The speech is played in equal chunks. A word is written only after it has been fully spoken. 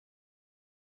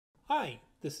Hi,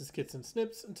 this is Kits and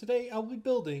Snips, and today I'll be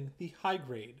building the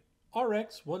high-grade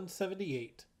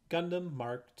RX-178 Gundam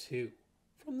Mark II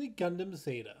from the Gundam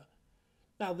Zeta.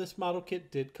 Now this model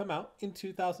kit did come out in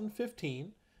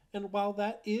 2015, and while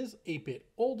that is a bit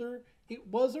older, it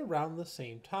was around the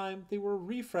same time they were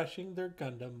refreshing their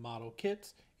Gundam model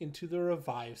kits into the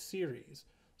Revive series.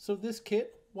 So this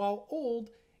kit, while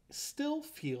old, still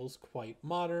feels quite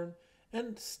modern,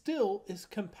 and still is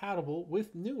compatible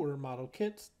with newer model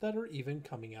kits that are even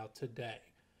coming out today.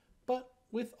 But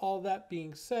with all that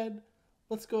being said,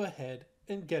 let's go ahead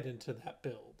and get into that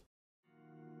build.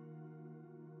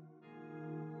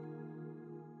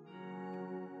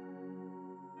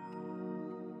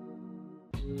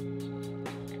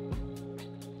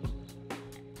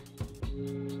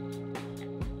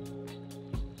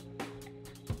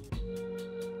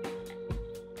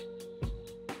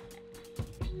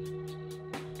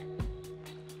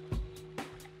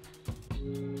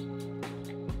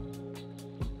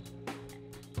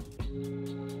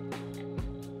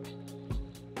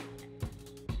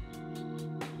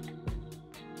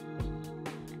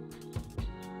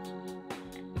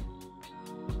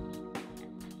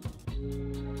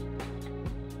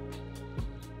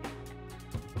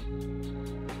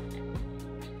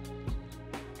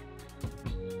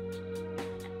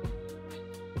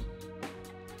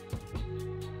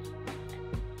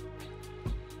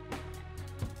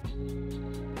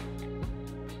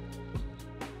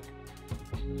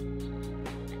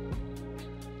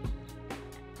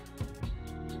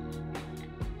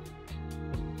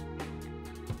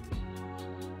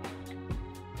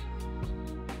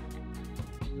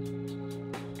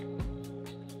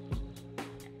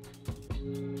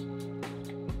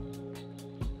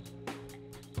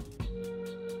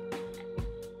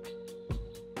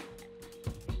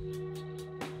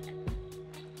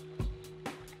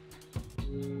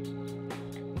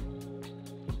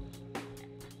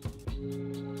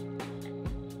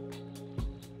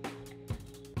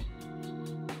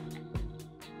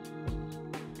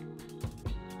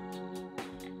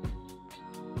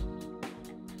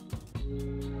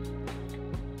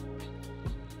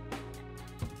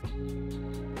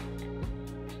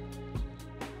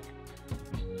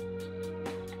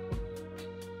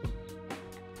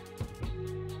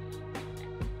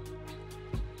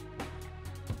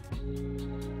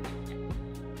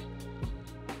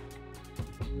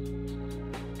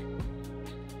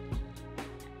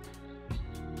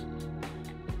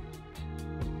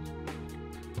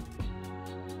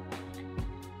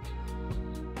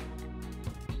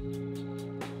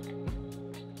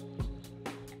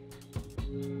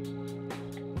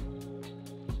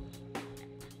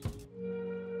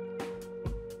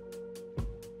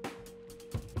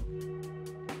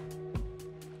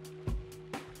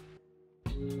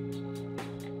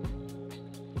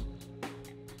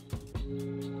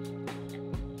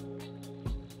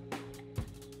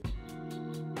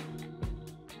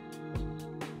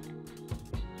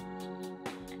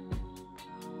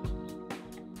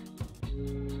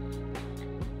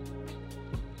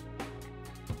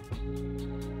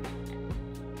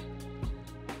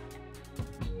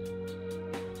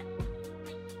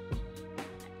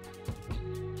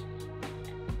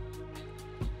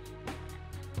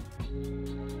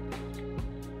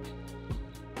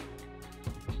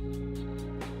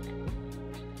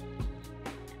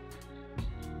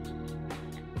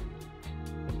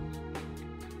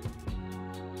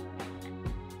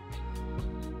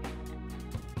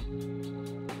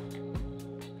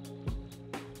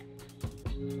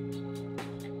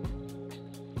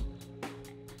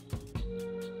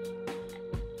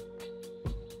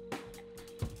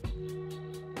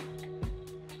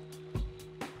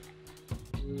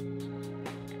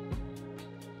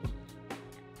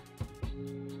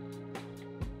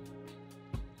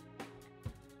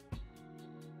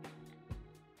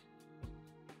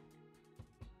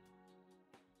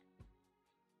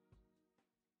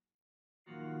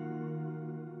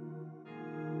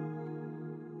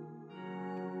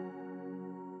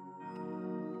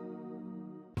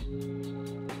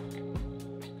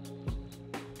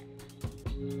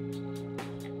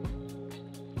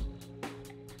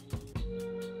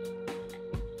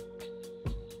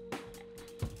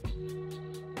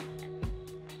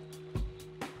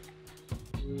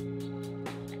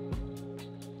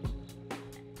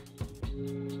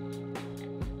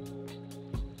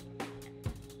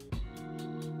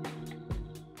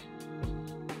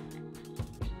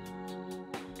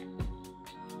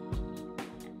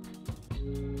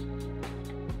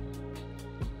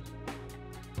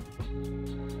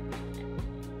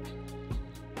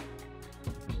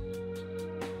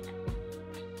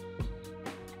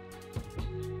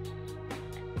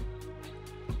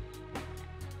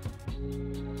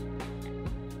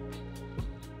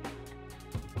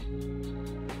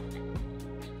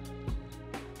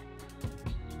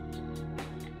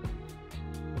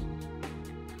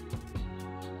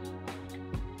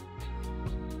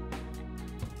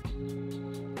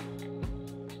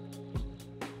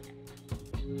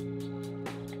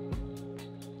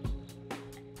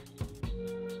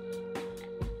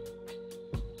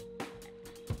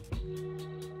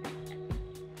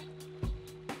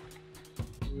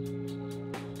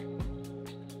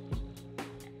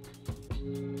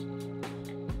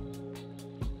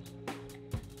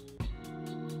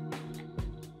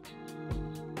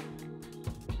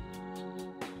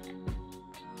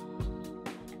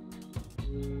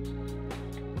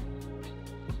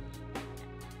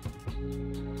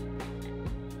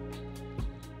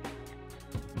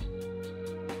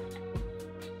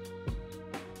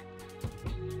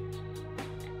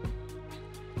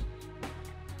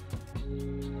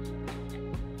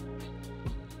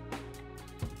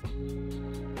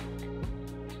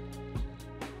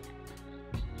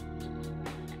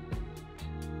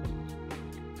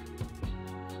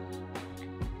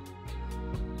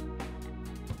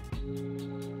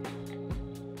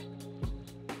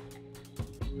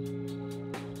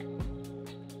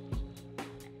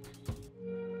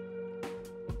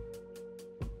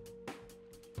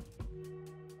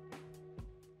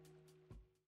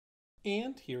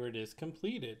 And here it is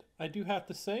completed. I do have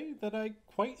to say that I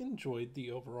quite enjoyed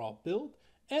the overall build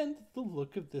and the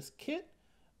look of this kit.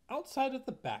 Outside of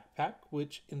the backpack,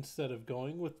 which instead of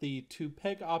going with the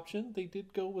 2-peg option, they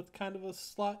did go with kind of a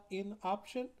slot-in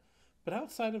option. But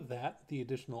outside of that, the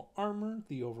additional armor,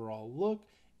 the overall look,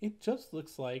 it just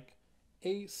looks like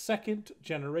a second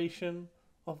generation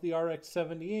of the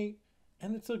RX-78,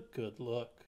 and it's a good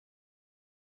look.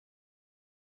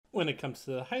 When it comes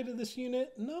to the height of this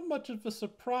unit, not much of a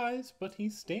surprise, but he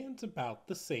stands about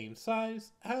the same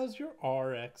size as your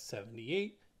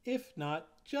RX-78, if not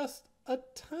just a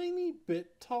tiny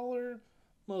bit taller,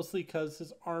 mostly because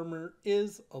his armor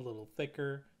is a little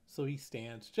thicker, so he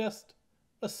stands just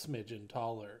a smidgen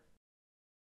taller.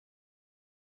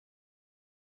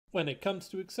 When it comes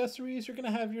to accessories, you're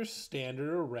going to have your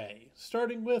standard array,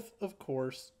 starting with, of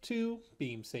course, 2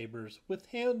 beam sabers with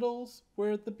handles,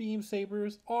 where the beam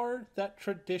sabers are that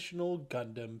traditional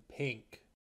Gundam pink.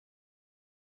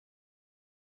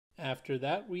 After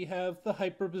that, we have the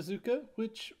Hyper Bazooka,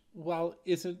 which, while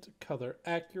isn't color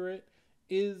accurate,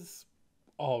 is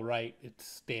alright. It's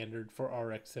standard for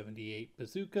RX-78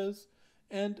 bazookas,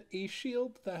 and a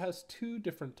shield that has 2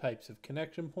 different types of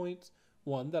connection points.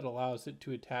 One that allows it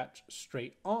to attach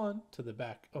straight on to the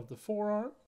back of the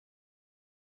forearm.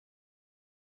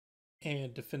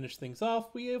 And to finish things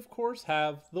off, we of course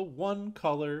have the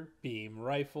 1-color beam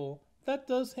rifle that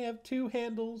does have 2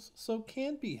 handles, so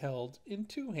can be held in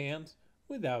 2 hands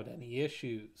without any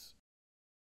issues.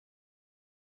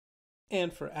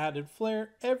 And for added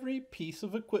flair, every piece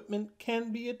of equipment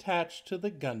can be attached to the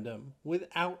Gundam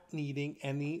without needing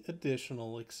any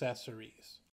additional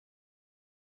accessories.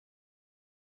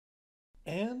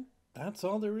 And that's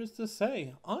all there is to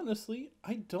say. Honestly,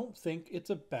 I don't think it's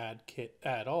a bad kit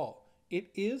at all. It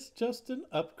is just an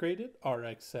upgraded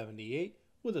RX-78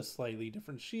 with a slightly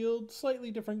different shield,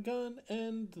 slightly different gun,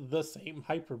 and the same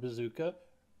Hyper Bazooka.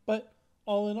 But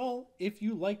all in all, if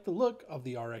you like the look of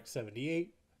the RX-78,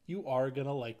 you are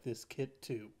gonna like this kit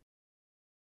too.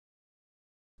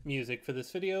 Music for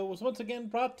this video was once again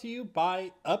brought to you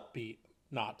by Upbeat,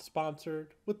 not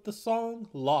sponsored, with the song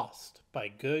Lost by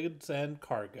Goods and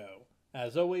Cargo.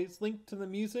 As always, link to the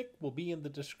music will be in the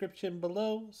description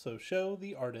below, so show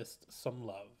the artist some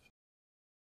love.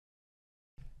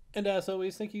 And as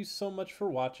always, thank you so much for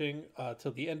watching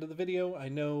till the end of the video. I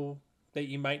know that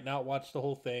you might not watch the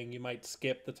whole thing, you might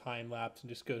skip the time lapse and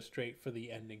just go straight for the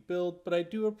ending build, but I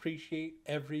do appreciate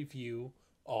every view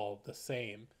all the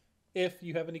same. If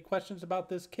you have any questions about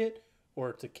this kit, or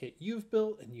it's a kit you've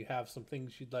built and you have some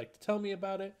things you'd like to tell me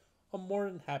about it, I'm more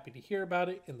than happy to hear about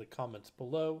it in the comments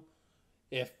below.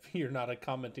 If you're not a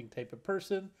commenting type of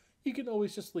person, you can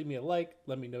always just leave me a like,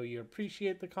 let me know you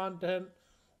appreciate the content,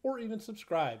 or even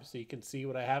subscribe so you can see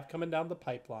what I have coming down the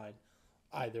pipeline.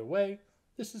 Either way,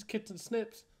 this is Kits and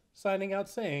Snips, signing out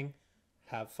saying,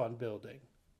 have fun building.